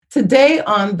Today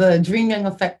on the Dream Young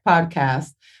Effect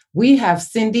podcast, we have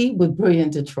Cindy with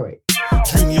Brilliant Detroit.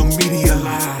 Dream Young Media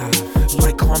Live.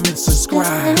 Like, comment,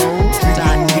 subscribe.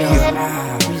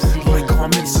 Like,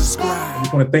 comment, subscribe. I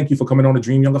just want to thank you for coming on the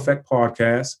Dream Young Effect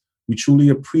podcast. We truly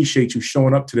appreciate you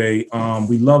showing up today.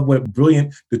 We love what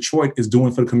Brilliant Detroit is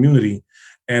doing for the community.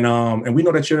 And we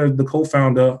know that you're the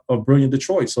co-founder of Brilliant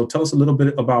Detroit. So tell us a little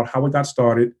bit about how it got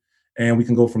started, and we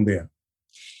can go from there.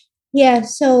 Yeah.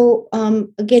 So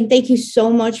again, thank you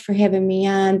so much for having me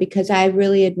on, because I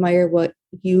really admire what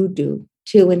you do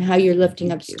too, and how you're lifting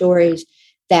up stories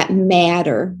that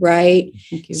matter. Right.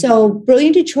 Thank you. So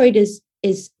Brilliant Detroit is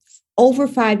over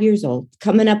 5 years old,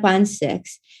 coming up on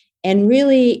 6. And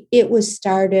really it was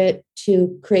started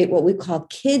to create what we call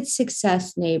kid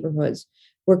success neighborhoods,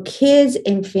 where kids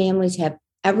and families have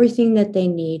everything that they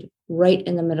need right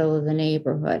in the middle of the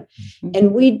neighborhood. Mm-hmm.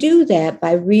 And we do that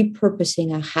by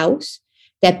repurposing a house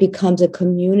that becomes a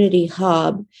community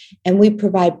hub. And we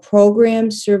provide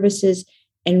programs, services,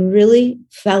 and really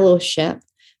fellowship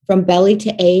from belly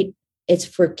to 8. It's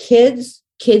for kids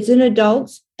and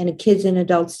adults, and kids and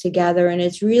adults together. And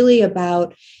it's really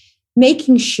about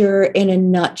making sure, in a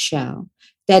nutshell,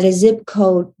 that a zip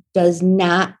code does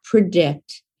not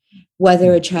predict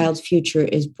whether a child's future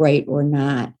is bright or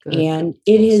not. Good. And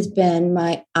it has been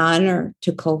my honor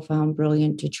to co-found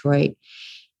Brilliant Detroit.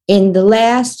 In the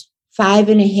last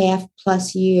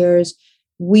 5.5+ years,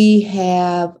 we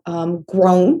have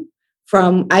grown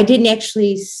from, I didn't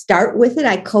actually start with it,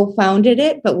 I co-founded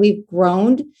it, but we've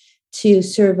grown to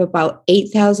serve about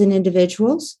 8,000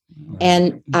 individuals.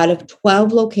 And out of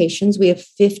 12 locations, we have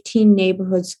 15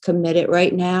 neighborhoods committed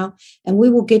right now, and we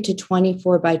will get to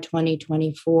 24 by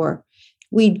 2024.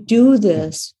 We do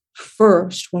this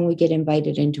first when we get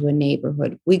invited into a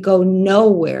neighborhood. We go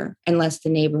nowhere unless the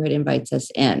neighborhood invites us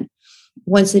in.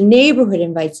 Once the neighborhood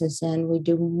invites us in, we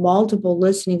do multiple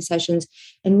listening sessions.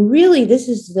 And really, this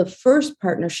is the first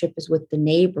partnership is with the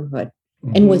neighborhood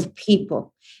and with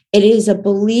people. It is a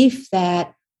belief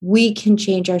that we can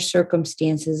change our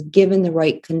circumstances given the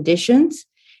right conditions,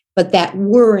 but that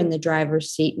we're in the driver's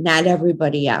seat, not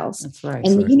everybody else. That's right.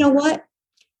 And you know what?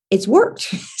 It's worked.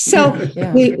 So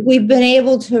we've been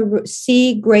able to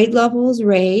see grade levels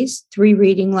raise, 3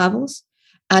 reading levels.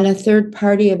 On a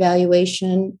third-party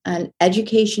evaluation on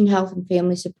education, health, and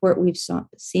family support, we've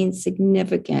seen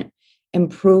significant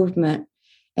improvement.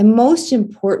 And most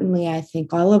importantly, I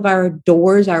think all of our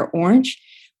doors are orange.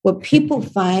 What people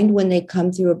find when they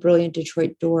come through a Brilliant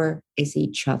Detroit door is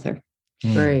each other.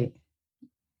 Great.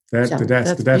 That's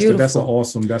an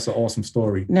awesome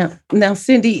story. Now,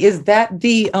 Cindy, is that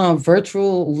the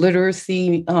virtual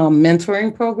literacy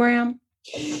mentoring program?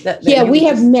 We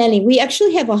have many. We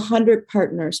actually have 100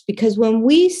 partners, because when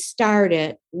we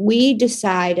started, we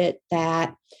decided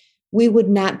that we would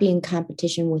not be in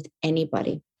competition with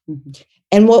anybody. Mm-hmm.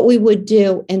 And what we would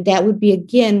do, and that would be,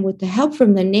 again, with the help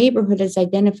from the neighborhood, is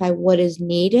identify what is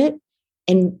needed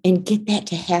and get that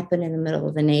to happen in the middle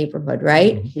of the neighborhood,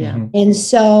 right? Yeah. And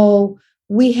so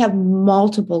we have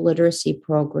multiple literacy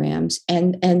programs,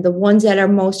 and the ones that are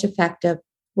most effective,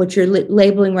 what you're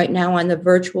labeling right now on the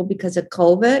virtual because of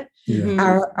COVID,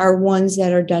 are ones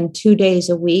that are done 2 days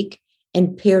a week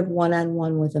and paired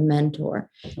one-on-one with a mentor.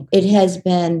 Okay. It has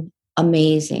been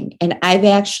amazing. And I've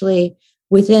actually,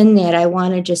 within that, I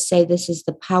want to just say this is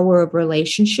the power of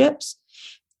relationships,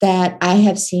 that I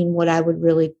have seen what I would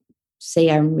really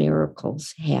say are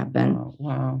miracles happen. Oh,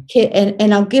 wow.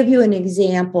 And I'll give you an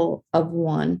example of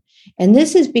one. And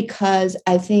this is because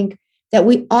I think that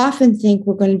we often think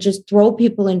we're going to just throw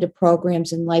people into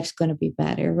programs and life's going to be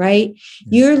better, right?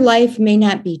 Yeah. Your life may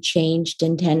not be changed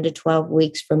in 10 to 12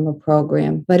 weeks from a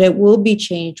program, but it will be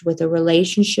changed with a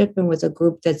relationship and with a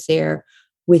group that's there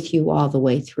with you all the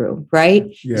way through,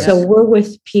 right? Yes. So we're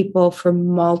with people for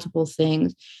multiple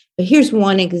things. But here's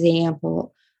one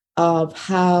example of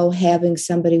how having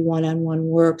somebody one-on-one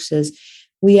works is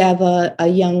we have a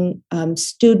young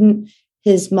student.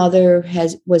 His mother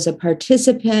was a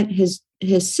participant. His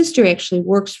sister actually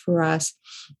works for us,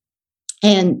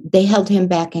 and they held him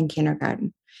back in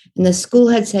kindergarten. And the school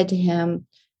had said to him,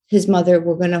 his mother,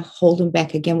 we're going to hold him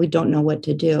back again. We don't know what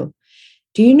to do.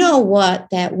 Do you know what?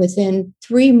 That within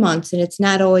 3 months, and it's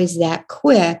not always that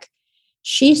quick,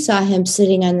 she saw him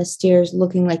sitting on the stairs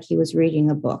looking like he was reading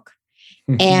a book.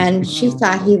 And she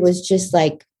thought he was just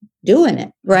like doing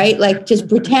it, right? Like just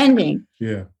pretending.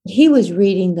 Yeah. He was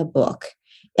reading the book.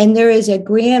 And there is a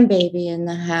grandbaby in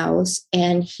the house,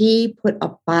 and he put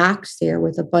a box there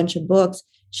with a bunch of books.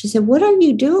 She said, "What are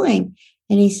you doing?"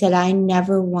 And he said, "I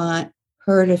never want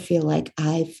her to feel like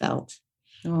I felt.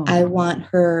 I want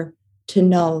her to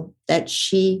know that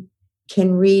she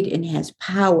can read and has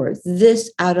power.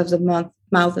 This out of the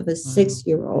mouth of a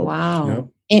 6-year-old.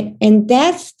 Wow. Yep. And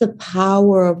that's the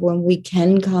power of when we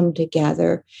can come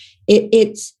together.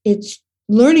 It's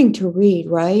learning to read,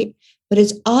 right? But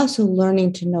it's also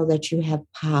learning to know that you have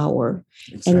power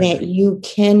and that you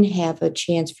can have a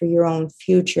chance for your own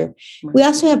future. Right. We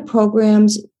also have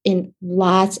programs in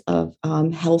lots of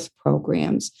health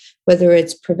programs, whether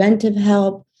it's preventive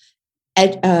health,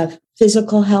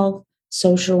 physical health,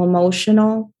 social,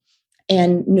 emotional,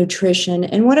 and nutrition.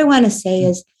 And what I want to say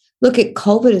is, look, at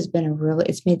COVID has been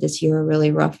it's made this year a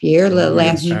really rough year, the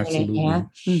last year and a half.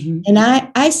 Mm-hmm. And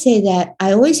I say that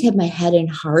I always had my head and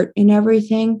heart in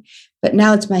everything, but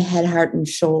now it's my head, heart, and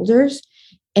shoulders.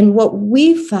 And what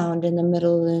we found in the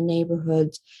middle of the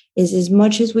neighborhoods is, as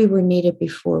much as we were needed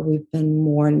before, we've been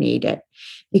more needed.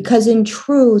 Because in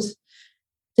truth,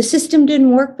 the system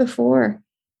didn't work before,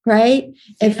 right?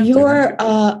 If you're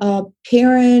a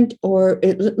parent, or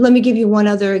let me give you one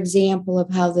other example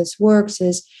of how this works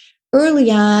is,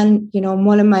 early on, in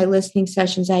one of my listening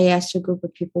sessions, I asked a group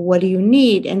of people, what do you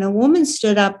need? And a woman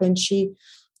stood up and she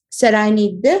said, I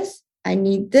need this,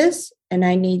 and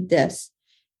I need this.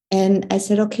 And I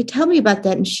said, okay, tell me about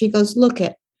that. And she goes, look,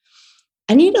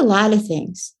 I need a lot of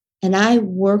things. And I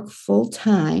work full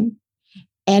time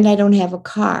and I don't have a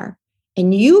car.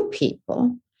 And you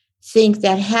people think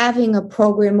that having a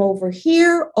program over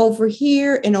here,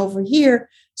 and over here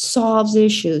solves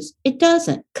issues. It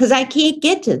doesn't, because I can't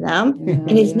get to them.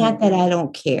 And it's not that I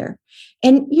don't care.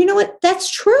 And you know what? That's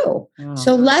true. Wow.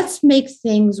 So let's make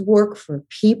things work for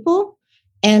people.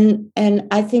 And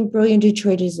I think Brilliant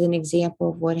Detroit is an example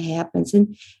of what happens.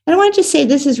 And I want to say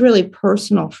this is really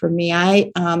personal for me.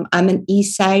 I'm an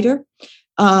East Sider.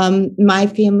 My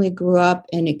family grew up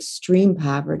in extreme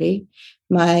poverty.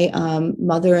 My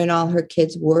mother and all her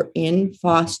kids were in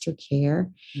foster care.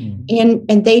 Mm-hmm.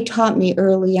 And they taught me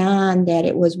early on that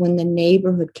it was when the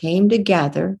neighborhood came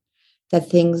together that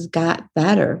things got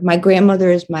better. My grandmother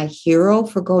is my hero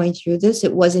for going through this.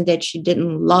 It wasn't that she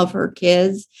didn't love her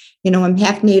kids. I'm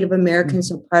half Native American, mm-hmm.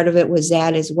 so part of it was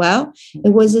that as well.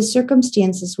 It was the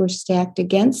circumstances were stacked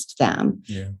against them.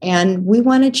 Yeah. And we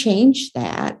want to change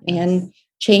that and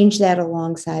change that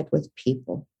alongside with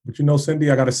people. But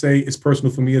Cindy, I got to say it's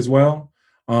personal for me as well,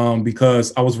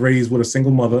 because I was raised with a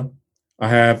single mother. I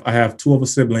have two other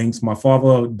siblings. My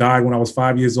father died when I was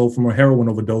 5 years old from a heroin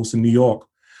overdose in New York.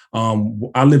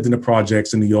 I lived in the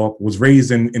projects in New York, was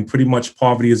raised in pretty much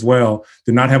poverty as well,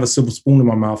 did not have a silver spoon in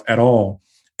my mouth at all.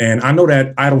 And I know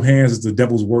that idle hands is the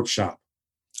devil's workshop.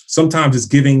 Sometimes it's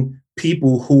giving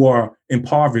people who are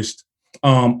impoverished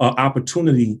an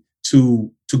opportunity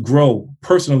to grow,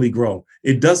 personally grow.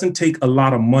 It doesn't take a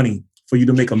lot of money for you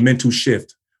to make a mental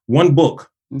shift. One book,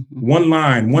 mm-hmm. one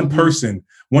line, one mm-hmm. person,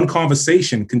 one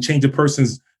conversation can change a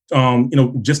person's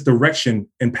just direction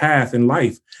and path in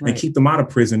life, right. and keep them out of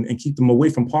prison and keep them away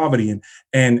from poverty.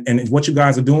 And what you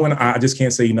guys are doing, I just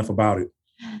can't say enough about it.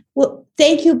 Well,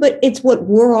 thank you. But it's what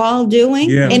we're all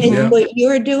doing, and it's what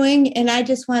you're doing. And I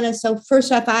just want to, so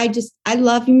first off, I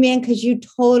love you, man, because you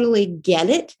totally get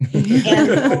it.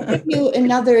 And I'll give you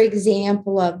another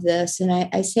example of this. And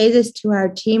I say this to our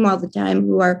team all the time,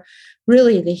 who are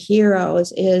really the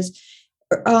heroes, is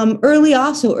early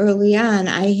on,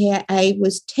 I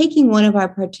was taking one of our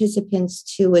participants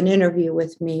to an interview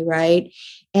with me, right?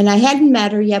 And I hadn't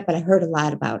met her yet, but I heard a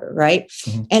lot about her, right?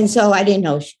 Mm-hmm. And so I didn't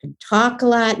know she could talk a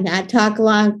lot, not talk a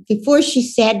lot. Before she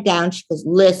sat down, she goes,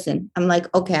 listen. I'm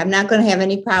like, okay, I'm not going to have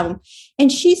any problem.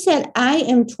 And she said, I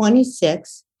am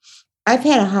 26. I've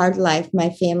had a hard life. My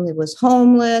family was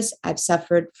homeless. I've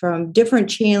suffered from different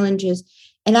challenges.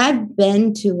 And I've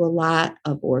been to a lot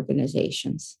of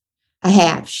organizations. I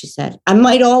have, she said. I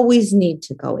might always need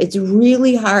to go. It's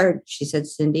really hard, she said,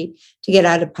 Cindy, to get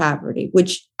out of poverty,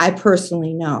 which I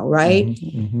personally know, right?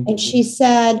 Mm-hmm. And she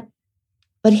said,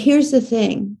 but here's the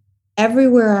thing.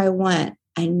 Everywhere I went,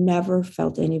 I never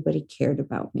felt anybody cared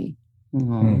about me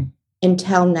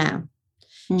until now.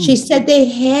 Mm-hmm. She said they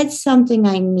had something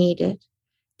I needed.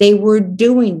 They were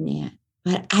doing that,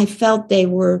 but I felt they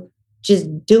were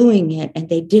just doing it and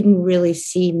they didn't really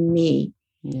see me.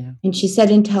 Yeah. And she said,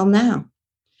 until now.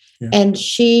 Yeah. And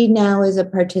she now is a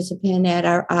participant at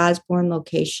our Osborne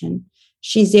location.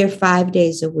 She's there 5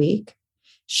 days a week.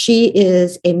 She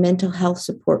is a mental health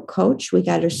support coach. We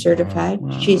got her certified.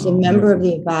 Wow. She's a member of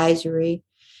the advisory.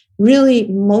 Really,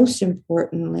 most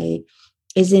importantly,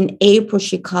 is in April,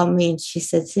 she called me and she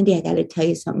said, Cindy, I got to tell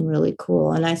you something really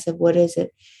cool. And I said, what is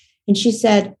it? And she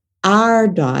said, our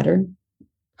daughter,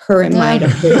 her and my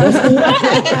daughter,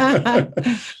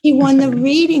 she won the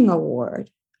reading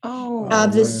award. Oh,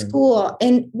 of the man. school.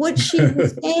 And what she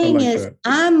was I saying like is, that.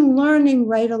 I'm learning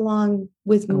right along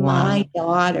with Oh, wow. my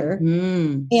daughter.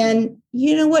 Mm. And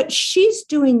you know what? She's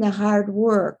doing the hard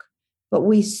work, but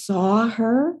we saw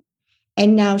her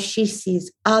and now she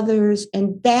sees others.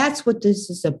 And that's what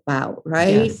this is about,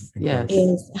 right? Yes, yes.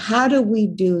 Incredible. Is how do we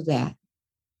do that?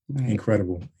 Right.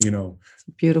 Incredible.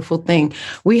 Beautiful thing.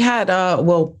 We had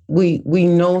we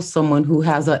know someone who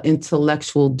has an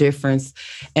intellectual difference,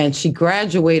 and she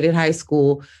graduated high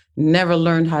school, never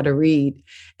learned how to read.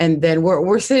 And then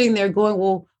we're sitting there going,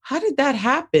 well, how did that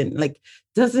happen? Like,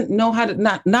 doesn't know how to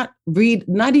not read,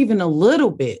 not even a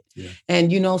little bit. Yeah.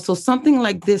 And so something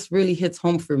like this really hits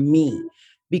home for me,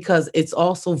 because it's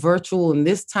also virtual. And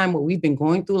this time, what we've been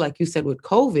going through, like you said, with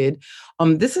COVID,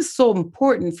 this is so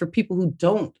important for people who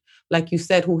don't, like you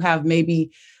said, who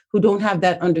don't have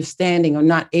that understanding or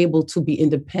not able to be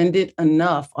independent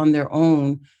enough on their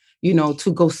own,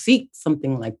 to go seek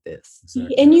something like this.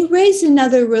 Exactly. And you raised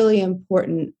another really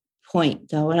important point,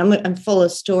 though, and I'm full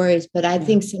of stories, but I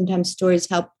think sometimes stories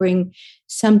help bring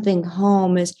something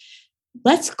home. Is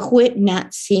let's quit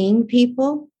not seeing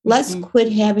people. Let's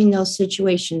quit having those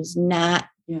situations not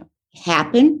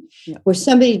happen where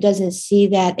somebody doesn't see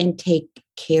that and take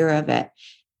care of it.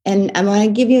 And I want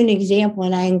to give you an example,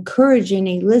 and I encourage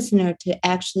any listener to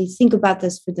actually think about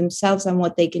this for themselves on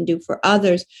what they can do for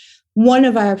others. One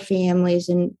of our families,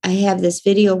 and I have this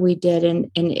video we did,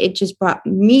 and it just brought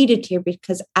me to tears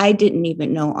because I didn't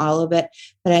even know all of it,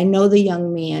 but I know the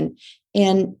young man.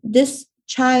 And this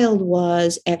child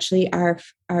was actually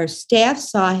our staff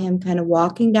saw him kind of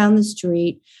walking down the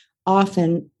street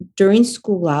often during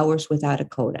school hours without a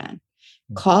coat on,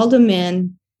 called him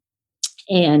in,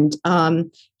 and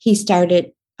he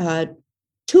started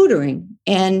tutoring.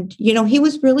 And, he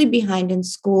was really behind in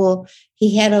school.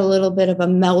 He had a little bit of a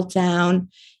meltdown,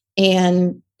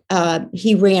 and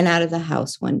he ran out of the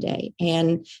house one day.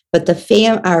 But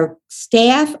our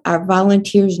staff, our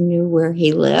volunteers knew where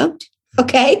he lived.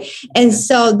 Okay. And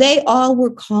so they all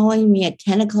were calling me at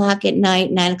 10 o'clock at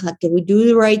night, 9 o'clock. Did we do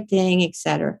the right thing, et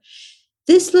cetera?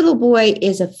 This little boy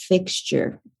is a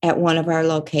fixture at one of our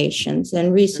locations.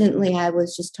 And recently I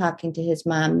was just talking to his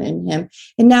mom and him,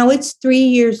 and now it's 3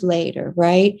 years later,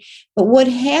 right? But what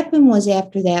happened was,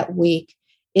 after that week,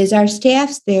 is our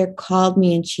staffs there called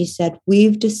me and she said,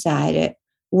 we've decided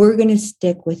we're going to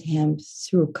stick with him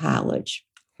through college.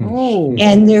 Oh.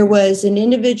 And there was an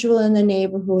individual in the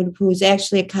neighborhood who's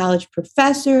actually a college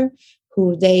professor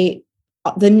who the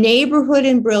neighborhood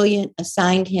in Brilliant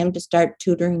assigned him to start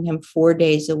tutoring him 4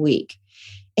 days a week.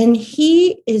 And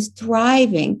he is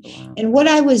thriving. Wow. And what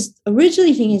I was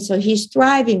originally thinking, so he's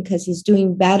thriving because he's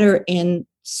doing better in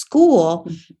school.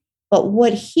 Mm-hmm. But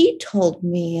what he told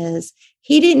me is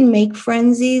he didn't make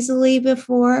friends easily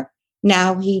before.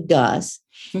 Now he does.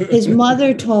 His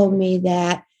mother told me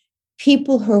that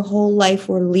people her whole life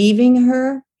were leaving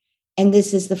her, and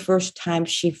this is the first time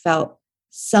she felt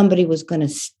somebody was going to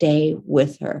stay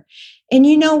with her. And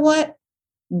you know what?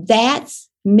 That's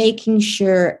making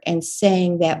sure and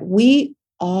saying that we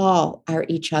all are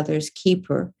each other's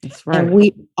keeper. That's right. And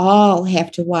we all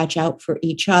have to watch out for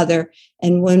each other.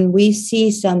 And when we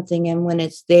see something and when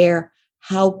it's there,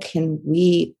 how can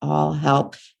we all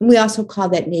help? And we also call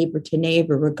that neighbor to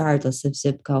neighbor, regardless of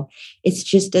zip code. It's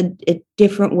just a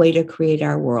different way to create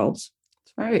our worlds.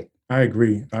 That's right. I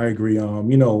agree.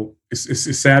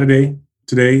 It's Saturday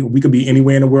today. We could be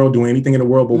anywhere in the world, doing anything in the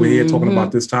world, but we're here talking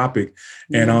about this topic.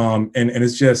 And it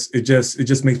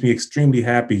just makes me extremely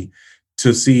happy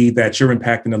to see that you're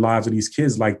impacting the lives of these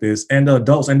kids like this, and the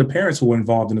adults and the parents who are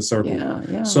involved in the circle.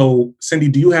 Yeah. So, Cindy,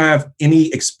 do you have any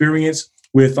experience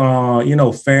with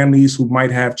families who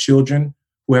might have children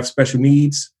who have special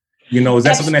needs? Is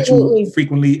that something that you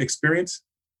frequently experience?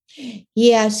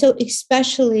 Yeah. So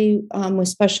especially with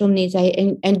special needs,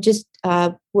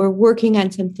 we're working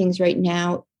on some things right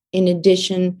now in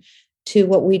addition to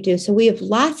what we do. So we have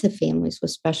lots of families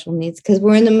with special needs because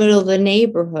we're in the middle of the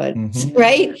neighborhood,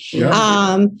 right?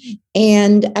 Yeah.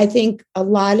 And I think a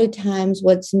lot of times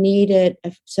what's needed,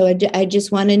 so I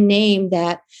just want to name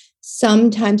that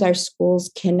sometimes our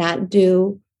schools cannot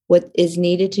do what is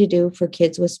needed to do for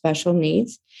kids with special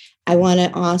needs. I want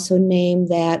to also name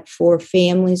that for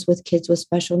families with kids with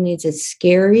special needs, it's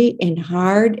scary and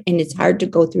hard, and it's hard to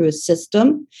go through a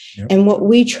system. Yep. And what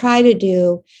we try to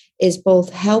do is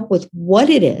both help with what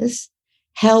it is,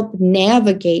 help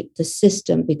navigate the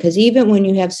system, because even when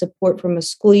you have support from a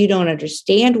school, you don't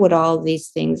understand what all of these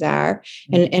things are.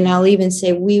 And I'll even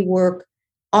say we work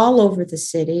all over the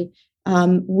city.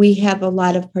 We have a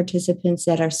lot of participants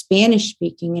that are Spanish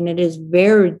speaking, and it is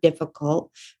very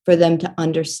difficult for them to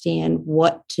understand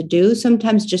what to do,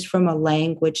 sometimes just from a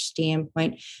language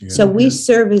standpoint. Yeah. So we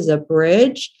serve as a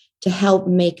bridge to help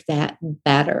make that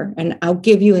better. And I'll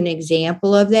give you an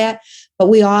example of that. But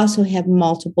we also have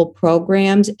multiple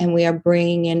programs, and we are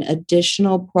bringing in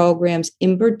additional programs,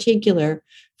 in particular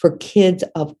for kids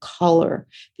of color,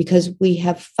 because we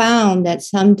have found that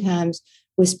sometimes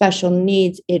with special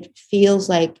needs, it feels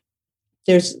like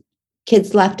there's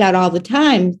kids left out all the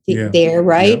time there,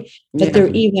 right? But they're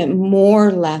even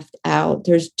more left out.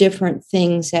 There's different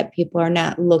things that people are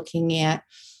not looking at.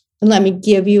 And let me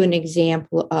give you an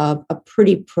example of a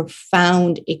pretty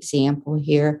profound example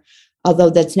here,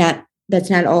 although that's not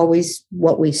always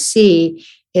what we see.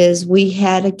 Is we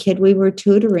had a kid we were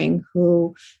tutoring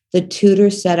who the tutor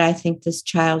said, I think this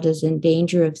child is in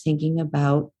danger of thinking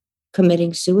about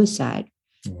committing suicide.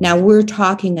 Wow. Now we're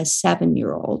talking a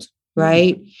 7-year-old,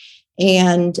 right?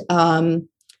 And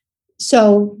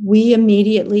so we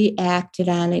immediately acted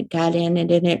on it, got in it,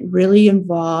 and it really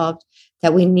involved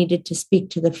that we needed to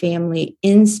speak to the family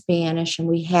in Spanish, and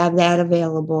we have that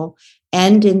available,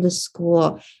 and in the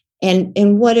school.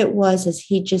 And what it was is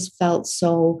he just felt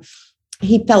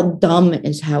he felt dumb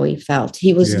is how he felt.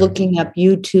 He was looking up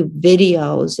YouTube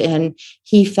videos, and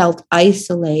he felt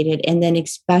isolated, and then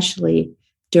especially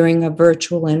during a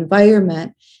virtual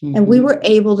environment. Mm-hmm. And we were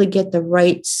able to get the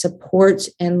right supports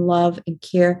and love and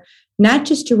care, not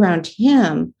just around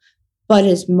him, but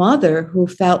his mother, who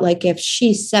felt like if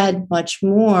she said much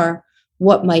more,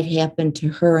 what might happen to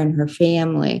her and her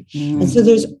family. Mm-hmm. And so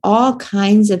there's all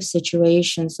kinds of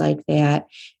situations like that.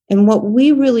 And what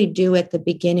we really do at the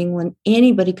beginning when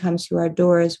anybody comes to our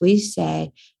door is we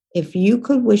say, if you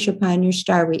could wish upon your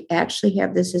star, we actually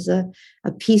have this as a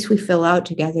piece we fill out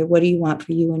together. What do you want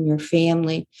for you and your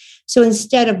family? So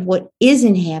instead of what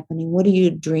isn't happening, what do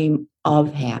you dream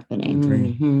of happening?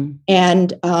 Mm-hmm.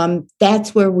 And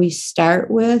that's where we start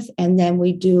with. And then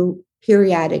we do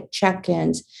periodic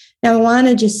check-ins. Now, I want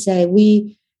to just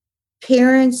say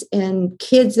parents and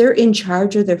kids, they're in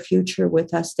charge of their future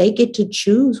with us. They get to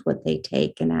choose what they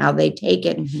take and how they take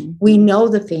it. Mm-hmm. We know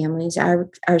the families.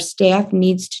 Our staff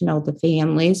needs to know the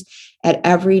families. At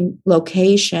every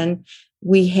location,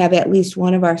 we have at least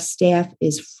one of our staff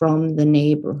is from the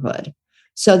neighborhood,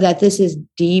 so that this is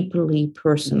deeply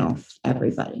personal to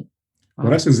everybody. Well,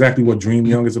 that's exactly what Dream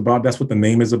Young is about. That's what the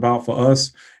name is about for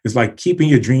us. It's like keeping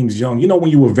your dreams young. You know,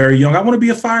 when you were very young, I want to be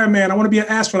a fireman. I want to be an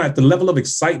astronaut. The level of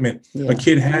excitement a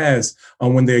kid has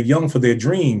when they're young for their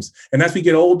dreams. And as we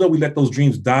get older, we let those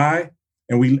dreams die,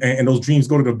 and those dreams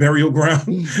go to the burial ground.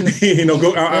 They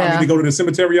go to the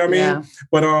cemetery.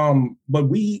 But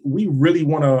we really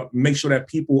want to make sure that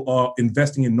people are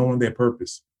investing in knowing their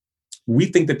purpose. We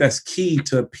think that that's key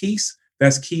to peace.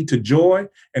 That's key to joy,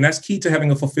 and that's key to having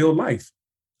a fulfilled life,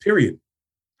 period.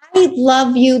 I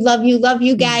love you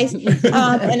guys.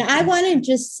 And I want to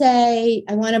just say,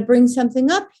 I want to bring something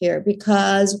up here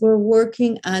because we're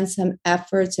working on some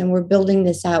efforts and we're building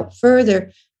this out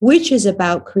further, which is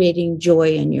about creating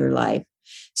joy in your life.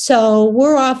 So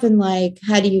we're often like,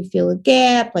 how do you fill a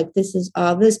gap? Like this is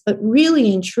all this, but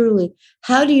really and truly,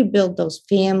 how do you build those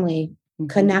family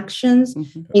connections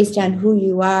based on who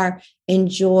you are and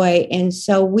joy? And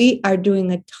so we are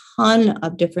doing a ton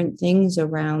of different things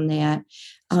around that,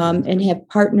 and have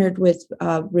partnered with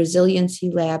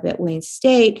Resiliency Lab at Wayne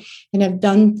State and have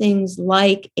done things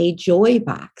like a joy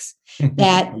box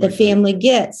that the family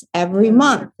gets every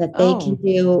month, that they can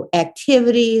do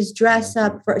activities, dress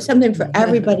up, for something for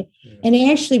everybody, and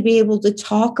actually be able to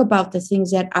talk about the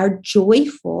things that are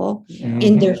joyful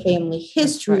in their family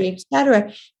history,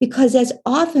 etc. Because that's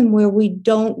often where we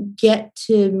don't get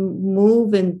to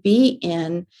move and be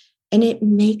in, and it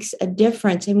makes a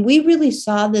difference. And we really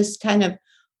saw this kind of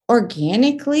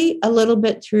organically a little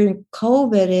bit through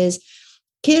COVID is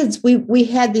kids. We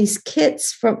had these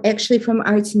kits from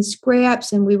Arts and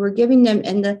Scraps, and we were giving them,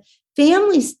 and the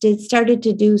families started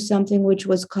to do something which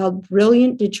was called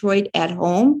Brilliant Detroit at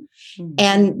Home.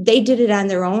 And they did it on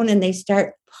their own, and they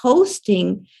start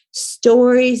posting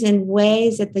stories and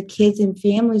ways that the kids and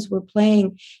families were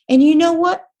playing. And you know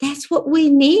what? That's what we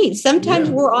need. Sometimes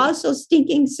we're also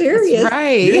stinking serious.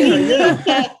 That's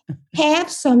right. Have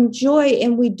some joy,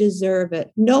 and we deserve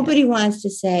it. Nobody wants to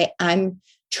say, I'm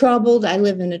troubled. I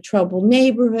live in a troubled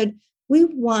neighborhood. We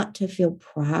want to feel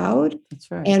proud. That's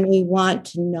right. And we want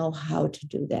to know how to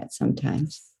do that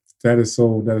sometimes. That is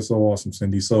so awesome,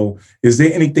 Cindy. So is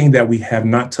there anything that we have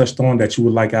not touched on that you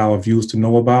would like our viewers to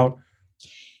know about?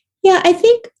 Yeah, I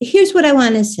think here's what I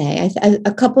want to say.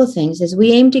 A couple of things is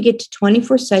we aim to get to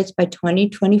 24 sites by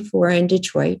 2024 in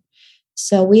Detroit.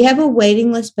 So we have a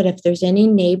waiting list, but if there's any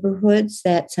neighborhoods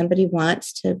that somebody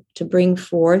wants to bring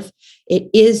forth, it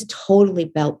is totally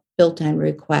built on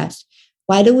request.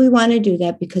 Why do we want to do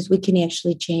that? Because we can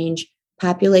actually change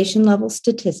population level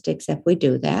statistics if we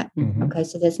do that. Mhm. Okay,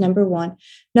 so that's number one.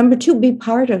 Number two, be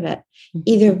part of it.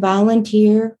 Either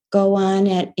volunteer, go on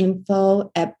at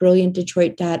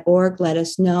info@brilliantdetroit.org, let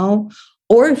us know.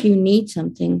 Or if you need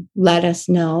something, let us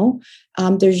know.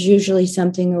 There's usually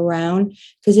something around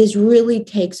because it really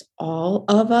takes all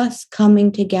of us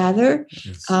coming together,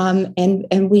 Yes.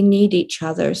 and we need each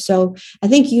other. So I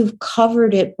think you've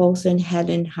covered it both in head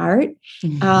and heart.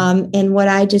 And what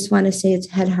I just want to say is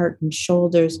head, heart, and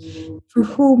shoulders. For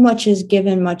who much is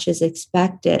given, much is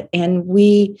expected. And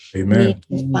we Amen. need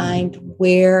to find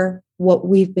where what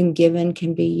we've been given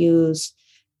can be used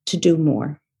to do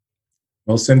more.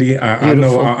 Well, Cindy, I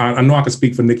know I know I can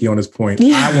speak for Nikki on this point.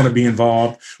 Yeah. I want to be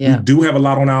involved. Yeah. We do have a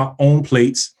lot on our own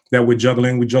plates that we're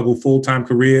juggling. We juggle full-time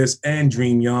careers and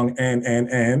dream young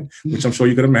and which I'm sure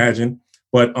you could imagine.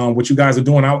 But what you guys are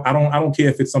doing, I don't care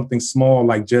if it's something small,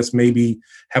 like just maybe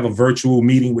have a virtual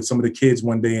meeting with some of the kids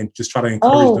one day and just try to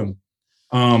encourage them.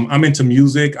 I'm into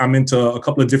music. I'm into a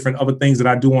couple of different other things that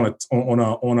I do on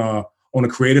a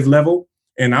creative level.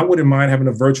 And I wouldn't mind having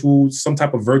some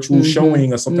type of virtual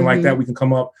showing or something like that. We can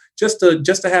come up just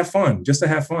to have fun,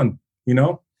 you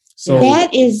know? So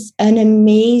that is an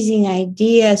amazing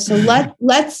idea. So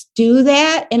let's do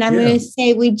that. And I'm going to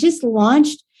say we just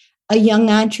launched a young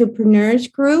entrepreneurs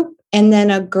group and then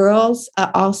a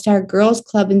all-star girls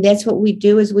club. And that's what we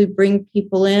do is we bring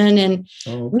people in and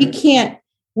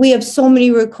we have so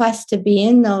many requests to be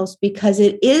in those because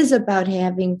it is about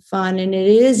having fun and it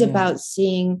is about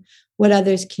seeing what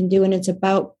others can do. And it's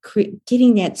about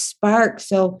getting that spark.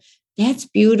 So that's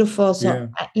beautiful. So,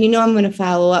 I'm going to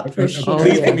follow up for sure.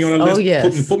 Please put me on a list.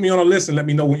 Yes. Put me on a list and let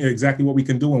me know exactly what we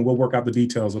can do and we'll work out the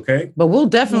details. Okay. But we'll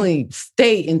definitely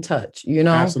stay in touch,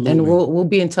 Absolutely. and we'll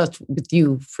be in touch with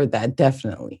you for that.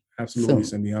 Definitely. Absolutely,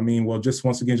 Cindy. I mean, well, just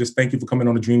once again, just thank you for coming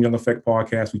on the Dream Young Effect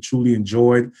podcast. We truly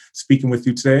enjoyed speaking with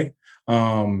you today.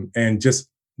 And just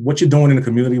what you're doing in the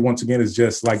community, once again, is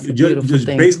just like you're just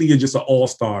an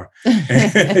all-star.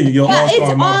 You're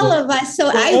it's all of us.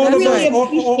 So I really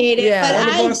appreciate it.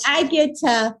 Yeah. But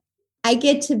I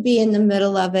get to be in the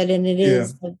middle of it, and it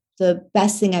is the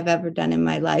best thing I've ever done in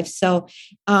my life. So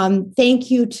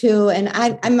thank you too.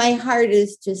 And my heart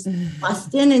is just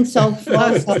busting and so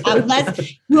full. So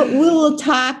we'll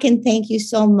talk, and thank you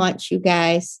so much, you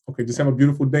guys. Okay, just have a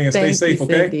beautiful day and stay safe,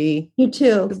 okay? Cindy. You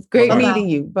too. It was great Bye-bye. meeting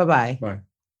you. Bye-bye. Bye.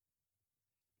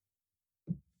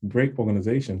 Great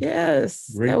organization. Yes,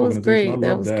 Great that was organization. great. I That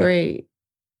love was that. great.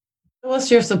 Show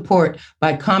us your support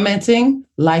by commenting,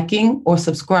 liking, or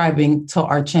subscribing to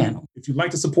our channel. If you'd like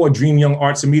to support Dream Young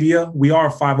Arts and Media, we are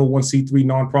a 501c3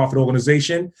 nonprofit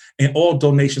organization, and all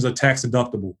donations are tax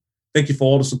deductible. Thank you for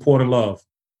all the support and love.